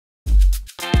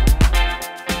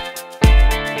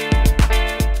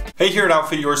Hey, here at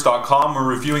outfitYOURS.com, we're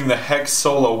reviewing the Hex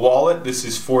Solo wallet. This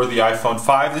is for the iPhone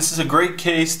 5. This is a great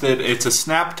case that it's a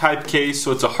snap type case,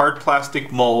 so it's a hard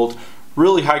plastic mold,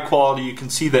 really high quality. You can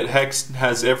see that Hex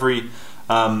has every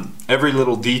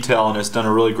little detail and has done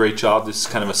a really great job. This is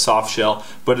kind of a soft shell,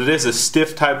 but it is a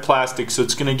stiff type plastic, so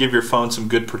it's going to give your phone some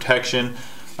good protection.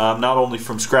 Not only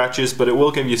from scratches, but it will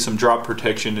give you some drop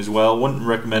protection as well. Wouldn't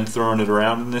recommend throwing it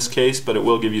around in this case, but it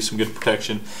will give you some good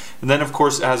protection. And then of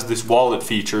course it has this wallet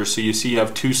feature, so you see you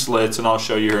have two slits, and I'll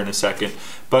show you here in a second.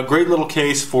 But great little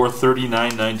case for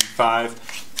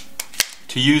 $39.95.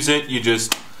 To use it, you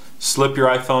just slip your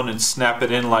iPhone and snap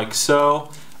it in like so.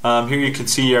 Here you can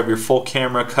see you have your full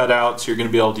camera cut out, so you're going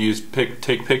to be able to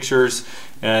take pictures,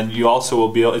 and you also will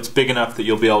be able, it's big enough that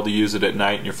you'll be able to use it at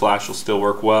night and your flash will still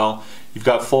work well. You've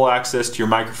got full access to your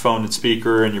microphone and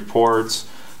speaker and your ports.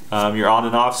 Your on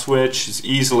and off switch is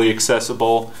easily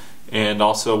accessible, and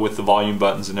also with the volume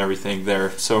buttons and everything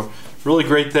there. So really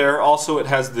great there. Also it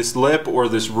has this lip or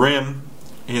this rim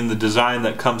in the design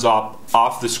that comes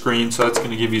off the screen, so that's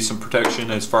going to give you some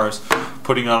protection as far as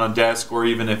putting on a desk, or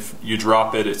even if you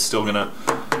drop it, it's still going to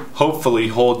hopefully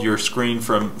hold your screen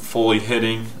from fully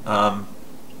hitting.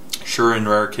 Sure, in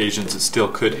rare occasions it still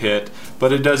could hit,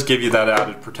 but it does give you that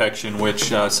added protection,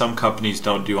 which some companies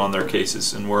don't do on their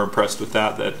cases, and we're impressed with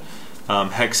that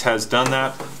Hex has done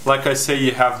that. Like I say,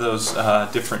 you have those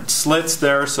different slits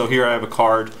there, so here I have a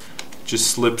card,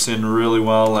 just slips in really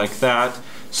well like that.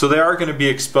 So they are going to be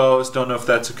exposed. Don't know if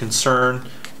that's a concern.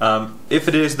 If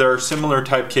it is, there are similar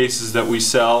type cases that we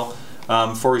sell.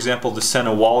 For example, the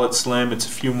Senna Wallet Slim, it's a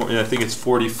few more, I think it's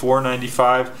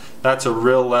 $44.95. That's a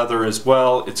real leather as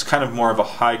well. It's kind of more of a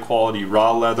high quality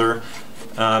raw leather.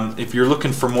 If you're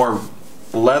looking for more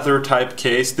leather type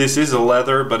case, this is a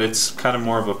leather, but it's kind of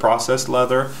more of a processed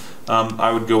leather.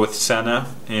 I would go with Senna,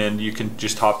 and you can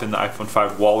just hop in the iPhone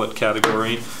 5 wallet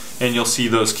category and you'll see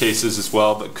those cases as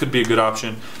well, but could be a good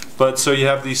option. But so you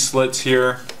have these slits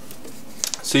here,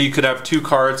 so you could have two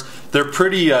cards. They're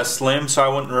pretty slim, so I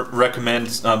wouldn't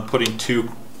recommend putting two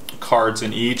cards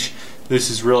in each. This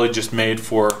is really just made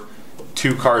for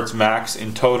two cards max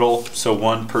in total, so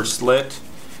one per slit,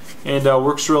 and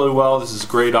works really well. This is a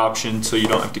great option, so you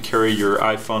don't have to carry your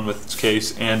iPhone with its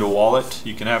case and a wallet.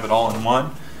 You can have it all in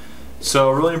one.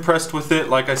 So really impressed with it.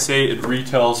 Like I say, it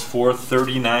retails for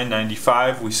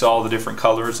 $39.95. We sell all the different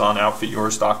colors on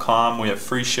outfitYOURS.com. We have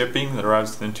free shipping that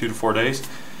arrives within 2 to 4 days.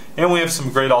 And we have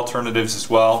some great alternatives as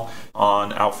well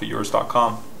on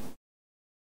outfitYOURS.com.